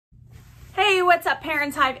Hey, what's up,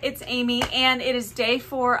 Parents Hive? It's Amy, and it is day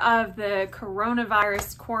 4 of the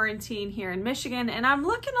coronavirus quarantine here in Michigan, and I'm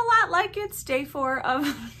looking a lot like it's day 4 of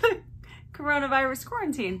the coronavirus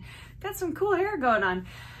quarantine. Got some cool hair going on.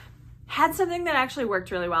 Had something that actually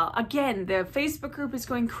worked really well. Again, the Facebook group is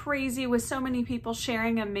going crazy with so many people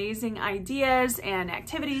sharing amazing ideas and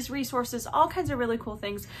activities, resources, all kinds of really cool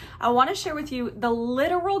things. I want to share with you the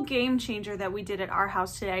literal game changer that we did at our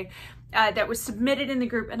house today. That was submitted in the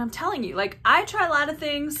group, and I'm telling you, like, I try a lot of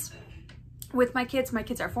things with my kids. My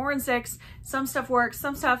kids are 4 and 6. Some stuff works,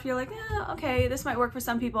 some stuff you're like, okay, this might work for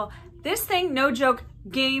some people. This thing, no joke,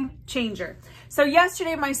 game changer. So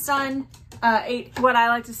yesterday my son ate what I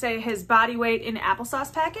like to say his body weight in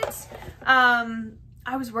applesauce packets.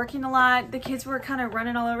 I was working a lot. The kids were kind of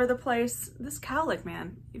running all over the place. This cowlick,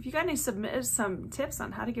 man, if you got any some tips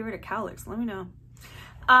on how to get rid of cowlicks, let me know.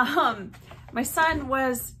 My son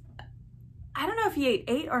was, I don't know if he ate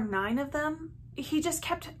 8 or 9 of them. He just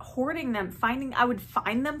kept hoarding them, I would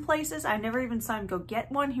find them places. I never even saw him go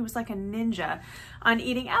get one. He was like a ninja on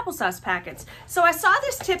eating applesauce packets. So I saw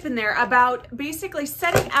this tip in there about basically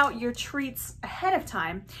setting out your treats ahead of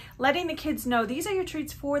time, letting the kids know these are your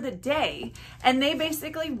treats for the day, and they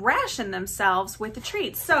basically ration themselves with the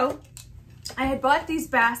treats. So I had bought these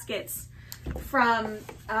baskets from,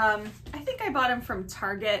 I think I bought them from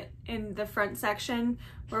Target in the front section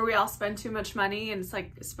where we all spend too much money, and it's like,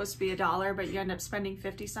 it's supposed to be $1, but you end up spending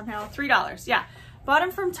 50 somehow, $3. Yeah, bought them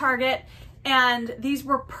from Target, and these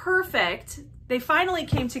were perfect. They finally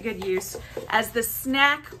came to good use as the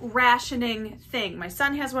snack rationing thing. My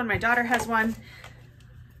son has one, my daughter has one.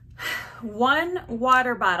 1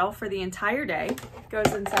 water bottle for the entire day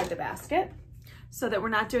goes inside the basket so that we're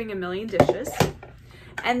not doing a million dishes.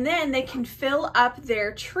 And then they can fill up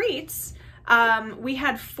their treats. We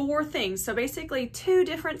had 4 things. So basically 2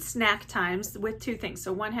 different snack times with 2 things.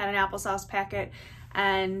 So one had an applesauce packet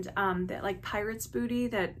and that like Pirate's Booty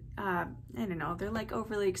that, I don't know, they're like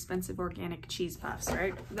overly expensive organic cheese puffs,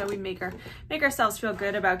 right? That we make ourselves feel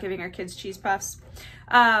good about giving our kids cheese puffs.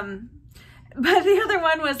 But the other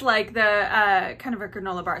one was like the kind of a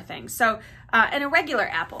granola bar thing. So, and a regular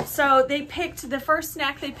apple. So they picked the first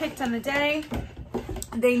snack they picked on the day.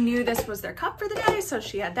 They knew this was their cup for the day, so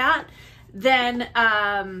she had that. Then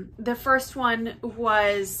the first one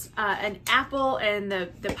was an apple and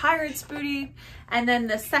the Pirate's Booty. And then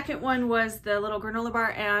the second one was the little granola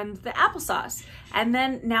bar and the applesauce. And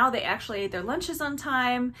then now they actually ate their lunches on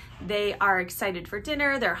time. They are excited for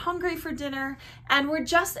dinner. They're hungry for dinner. And we're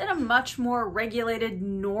just in a much more regulated,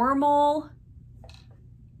 normal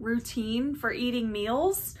routine for eating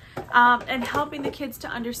meals, and helping the kids to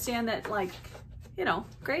understand that, like, you know,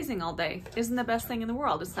 grazing all day isn't the best thing in the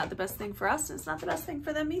world. It's not the best thing for us, and it's not the best thing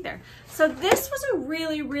for them either. So this was a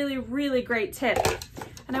really, really, really great tip.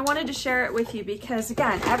 And I wanted to share it with you because,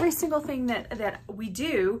 again, every single thing that we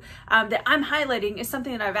do that I'm highlighting is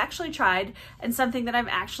something that I've actually tried and something that I'm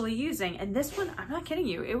actually using. And this one, I'm not kidding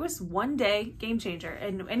you, it was one day game changer.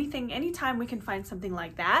 And anytime we can find something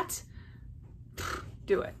like that,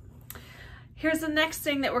 do it. Here's the next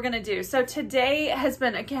thing that we're gonna do. So today has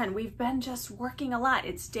been, again, we've been just working a lot.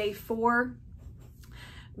 It's day 4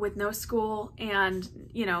 with no school and,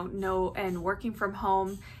 you know, and working from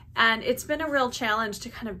home. And it's been a real challenge to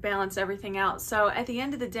kind of balance everything out. So at the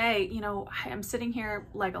end of the day, you know, I'm sitting here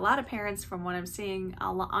like a lot of parents from what I'm seeing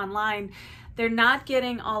online. They're not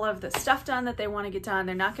getting all of the stuff done that they want to get done.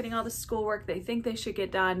 They're not getting all the schoolwork they think they should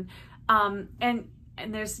get done. And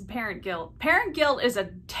there's parent guilt. Parent guilt is a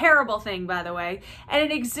terrible thing, by the way, and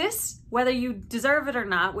it exists whether you deserve it or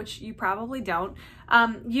not, which you probably don't.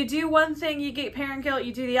 You do one thing, you get parent guilt.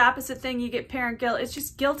 You do the opposite thing, you get parent guilt. It's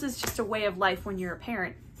just, guilt is just a way of life when you're a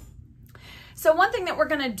parent. So one thing that we're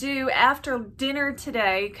gonna do after dinner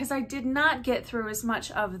today, because I did not get through as much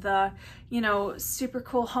of the, you know, super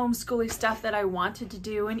cool homeschooling stuff that I wanted to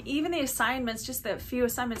do, and even the assignments, just the few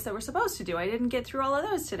assignments that we're supposed to do, I didn't get through all of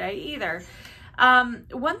those today either.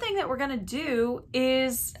 One thing that we're gonna do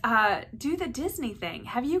is do the Disney thing.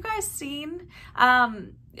 Have you guys seen,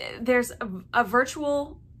 there's a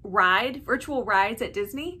virtual rides at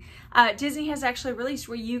Disney. Disney has actually released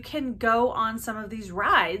where you can go on some of these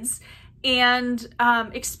rides and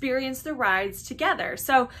experience the rides together.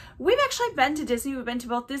 So we've actually been to Disney. We've been to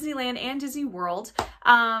both Disneyland and Disney World.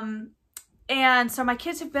 And so my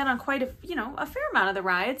kids have been on quite a fair amount of the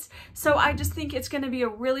rides. So I just think it's going to be a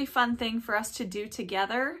really fun thing for us to do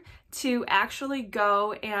together, to actually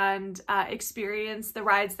go and experience the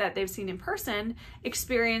rides that they've seen in person,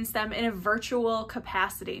 experience them in a virtual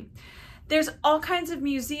capacity. There's all kinds of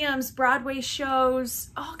museums, Broadway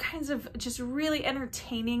shows, all kinds of just really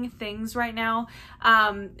entertaining things right now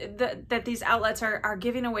that these outlets are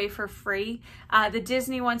giving away for free. The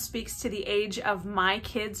Disney one speaks to the age of my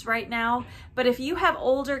kids right now. But if you have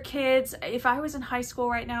older kids, if I was in high school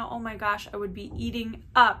right now, oh my gosh, I would be eating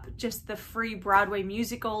up just the free Broadway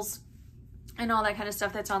musicals and all that kind of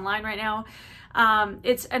stuff that's online right now.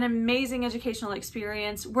 It's an amazing educational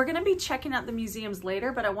experience. We're going to be checking out the museums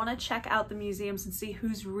later, but I want to check out the museums and see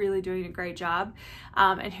who's really doing a great job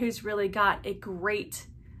and who's really got a great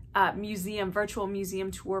virtual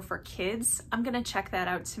museum tour for kids. I'm going to check that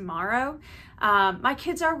out tomorrow. My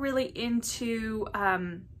kids are really into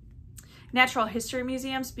natural history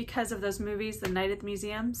museums because of those movies, The Night at the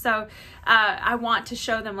Museum. So I want to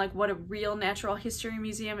show them like what a real natural history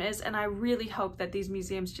museum is, and I really hope that these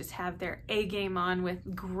museums just have their A game on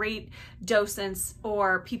with great docents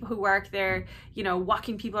or people who work there, you know,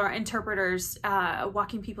 walking people or interpreters,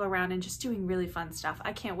 walking people around and just doing really fun stuff.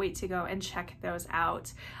 I can't wait to go and check those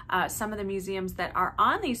out. Some of the museums that are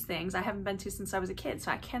on these things I haven't been to since I was a kid, so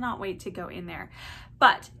I cannot wait to go in there.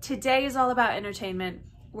 But today is all about entertainment.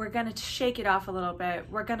 We're gonna shake it off a little bit.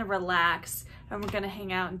 We're gonna relax and we're gonna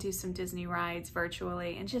hang out and do some Disney rides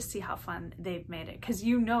virtually and just see how fun they've made it, because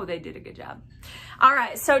you know they did a good job. All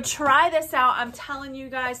right, so try this out. I'm telling you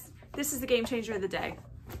guys, this is the game changer of the day.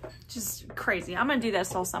 Just crazy. I'm gonna do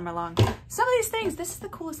this all summer long. Some of these things, this is the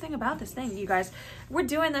coolest thing about this thing, you guys. We're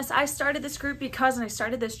doing this. I started this group and I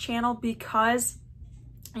started this channel because,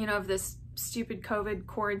 you know, of this stupid COVID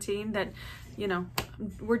quarantine that, you know,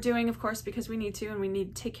 we're doing, of course, because we need to, and we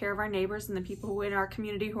need to take care of our neighbors and the people who in our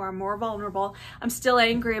community who are more vulnerable. I'm still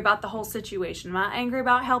angry about the whole situation. I'm not angry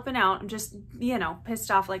about helping out. I'm just, you know,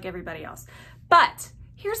 pissed off like everybody else. But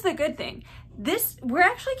here's the good thing. We're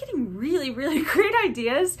actually getting really, really great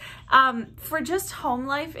ideas for just home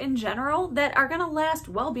life in general that are gonna last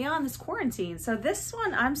well beyond this quarantine. So this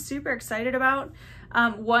one I'm super excited about.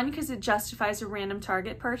 One, because it justifies a random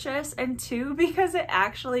Target purchase, and two, because it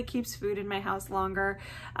actually keeps food in my house longer,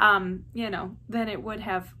 you know, than it would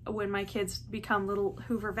have when my kids become little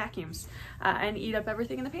Hoover vacuums and eat up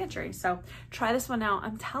everything in the pantry. So try this one out.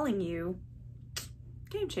 I'm telling you,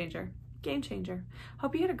 game changer. Game changer.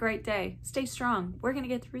 Hope you had a great day. Stay strong. We're gonna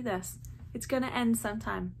get through this. It's gonna end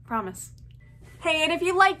sometime. Promise. Hey, and if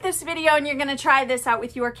you like this video and you're gonna try this out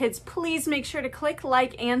with your kids, please make sure to click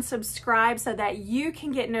like and subscribe so that you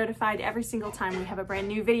can get notified every single time we have a brand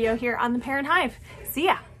new video here on The Parent Hive. See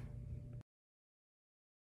ya.